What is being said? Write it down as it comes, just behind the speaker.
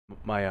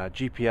My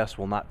GPS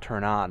will not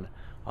turn on.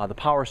 The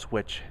power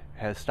switch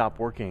has stopped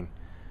working.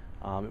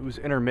 It was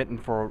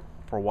intermittent for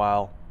a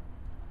while,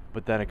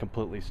 but then it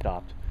completely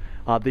stopped.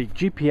 The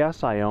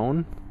GPS I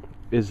own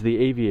is the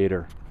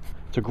AV8OR.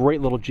 It's a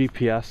great little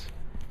GPS,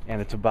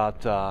 and it's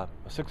about a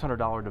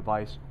 $600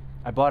 device.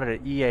 I bought it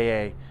at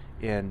EAA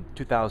in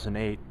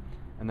 2008,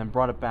 and then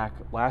brought it back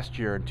last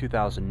year in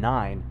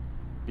 2009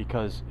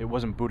 because it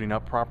wasn't booting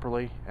up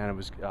properly, and it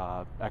was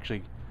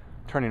actually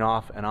turning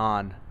off and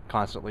on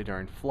constantly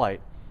during flight.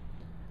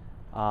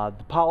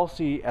 The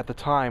policy at the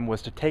time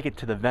was to take it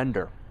to the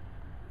vendor.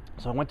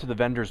 So I went to the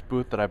vendor's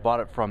booth that I bought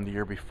it from the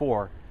year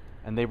before,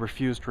 and they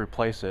refused to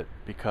replace it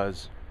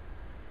because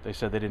they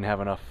said they didn't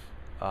have enough,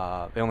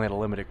 they only had a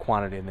limited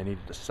quantity and they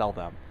needed to sell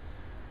them.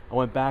 I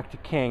went back to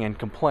King and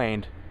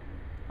complained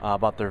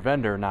about their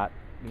vendor not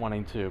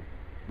wanting to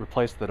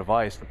replace the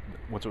device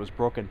once it was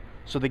broken.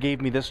 So they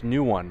gave me this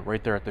new one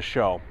right there at the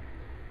show.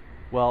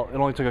 Well, it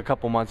only took a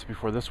couple months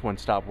before this one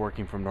stopped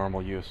working from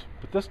normal use.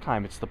 But this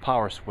time it's the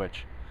power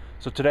switch.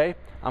 So today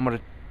I'm going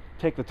to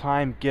take the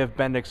time, give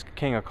Bendix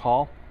King a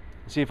call,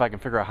 and see if I can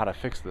figure out how to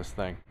fix this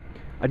thing.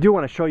 I do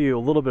want to show you a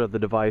little bit of the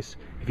device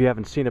if you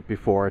haven't seen it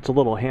before. It's a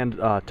little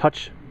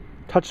touch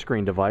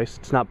screen device.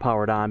 It's not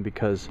powered on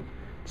because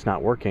it's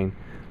not working,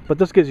 but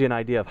this gives you an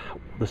idea of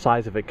the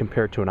size of it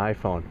compared to an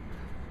iPhone.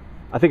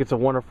 I think it's a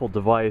wonderful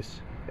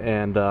device,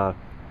 and I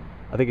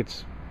think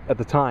it's, at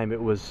the time,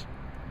 it was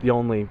the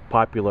only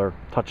popular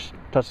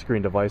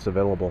touchscreen device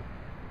available.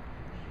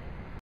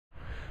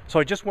 So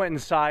I just went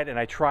inside and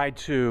I tried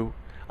to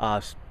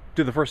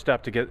do the first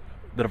step to get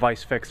the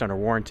device fixed under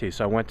warranty.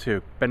 So I went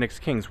to Bendix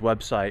King's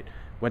website,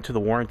 went to the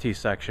warranty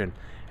section,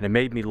 and it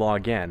made me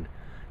log in.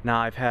 Now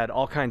I've had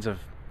all kinds of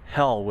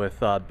hell with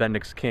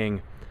Bendix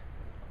King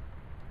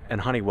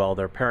and Honeywell,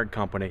 their parent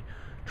company,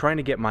 trying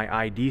to get my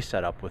ID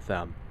set up with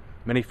them.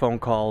 Many phone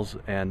calls,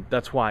 and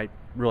that's why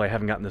really I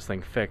haven't gotten this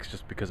thing fixed,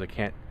 just because I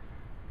can't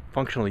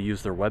functionally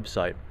use their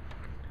website.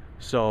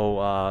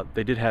 So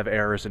they did have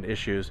errors and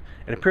issues.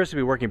 It appears to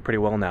be working pretty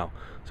well now.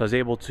 So I was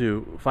able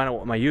to find out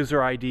what my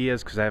user ID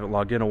is because I haven't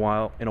logged in a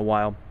while. And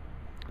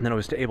then I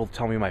was able to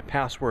tell me my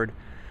password.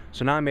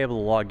 So now I'm able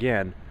to log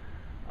in.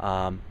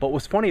 But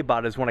what's funny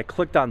about it is when I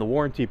clicked on the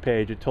warranty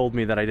page, it told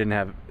me that I didn't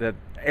have that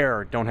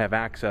error, don't have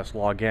access,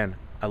 log in.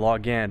 I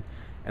log in,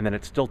 and then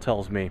it still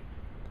tells me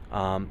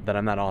that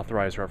I'm not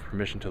authorized or have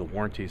permission to the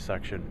warranty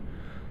section.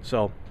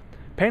 So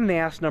pain in the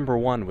ass number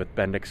one with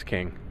Bendix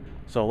King.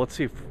 So let's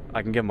see if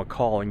I can give them a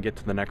call and get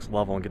to the next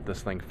level and get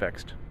this thing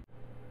fixed.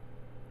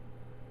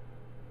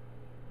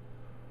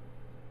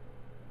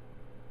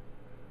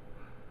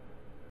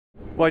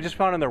 Well, I just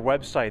found on their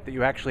website that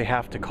you actually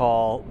have to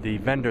call the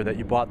vendor that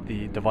you bought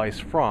the device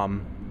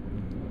from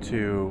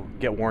to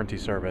get warranty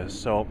service.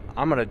 So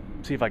I'm going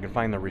to see if I can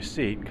find the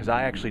receipt, because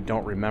I actually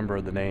don't remember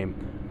the name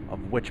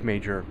of which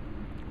major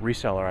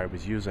reseller I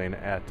was using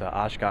at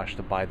Oshkosh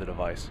to buy the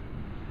device.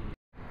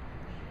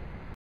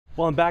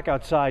 Well, I'm back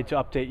outside to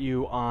update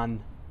you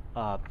on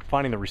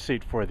finding the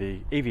receipt for the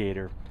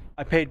AV8OR.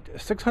 I paid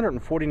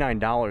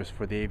 $649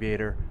 for the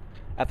AV8OR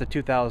at the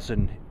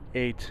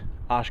 2008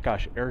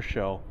 Oshkosh Air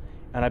Show,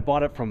 and I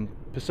bought it from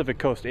Pacific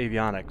Coast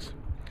Avionics.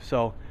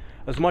 So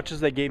as much as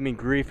they gave me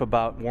grief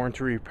about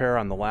warranty repair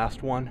on the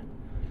last one,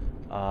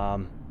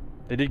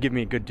 they did give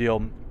me a good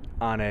deal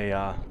on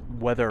a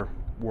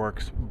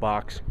WeatherWorks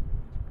box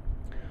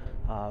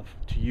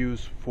to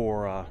use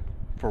for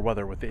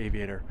weather with the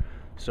AV8OR.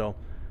 So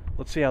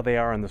let's see how they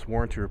are on this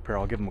warranty repair.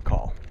 I'll give them a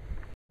call.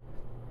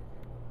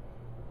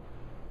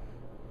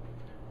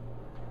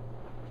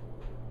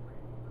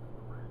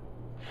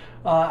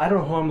 I don't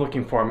know who I'm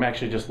looking for. I'm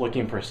actually just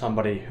looking for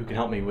somebody who can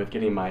help me with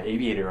getting my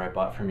AV8OR I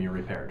bought from you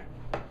repaired.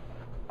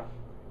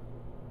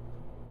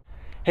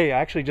 Hey, I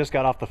actually just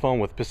got off the phone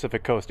with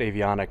Pacific Coast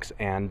Avionics,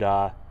 and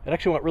it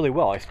actually went really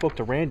well. I spoke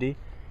to Randy,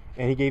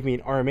 and he gave me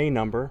an RMA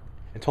number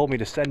and told me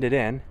to send it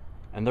in,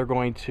 and they're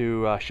going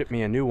to ship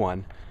me a new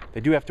one.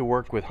 They do have to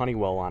work with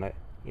Honeywell on it,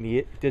 and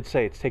he did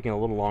say it's taking a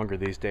little longer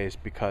these days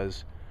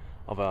because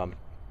of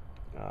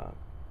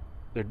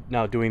they're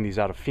now doing these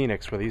out of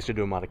Phoenix, where they used to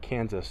do them out of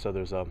Kansas. So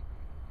there's a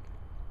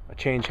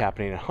change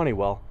happening at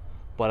Honeywell.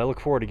 But I look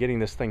forward to getting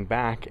this thing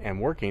back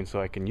and working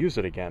so I can use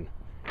it again.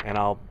 And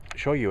I'll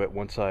show you it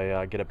once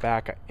I get it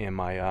back in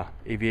my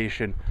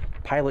aviation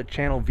pilot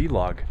channel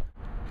vlog.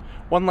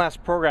 One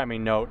last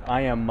programming note.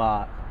 I am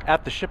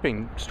at the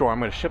shipping store. I'm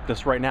going to ship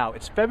this right now.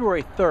 It's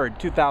February 3rd,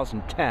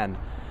 2010.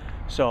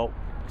 So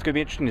it's going to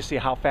be interesting to see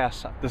how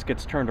fast this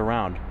gets turned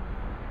around.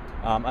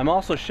 I'm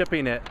also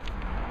shipping it.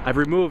 I've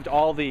removed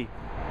all the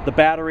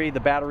battery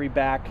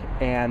back,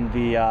 and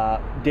the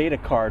data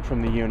card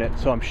from the unit.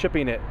 So I'm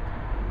shipping it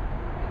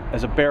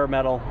as a bare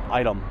metal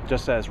item,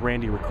 just as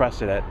Randy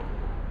requested it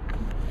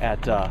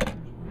at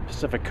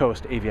Pacific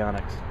Coast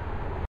Avionics.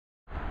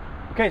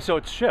 Okay, so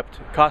it's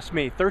shipped. It cost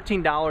me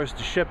 $13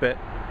 to ship it,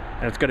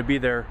 and it's going to be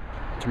there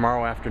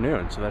tomorrow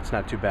afternoon, so that's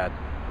not too bad.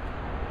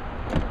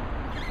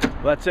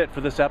 Well, that's it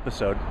for this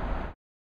episode.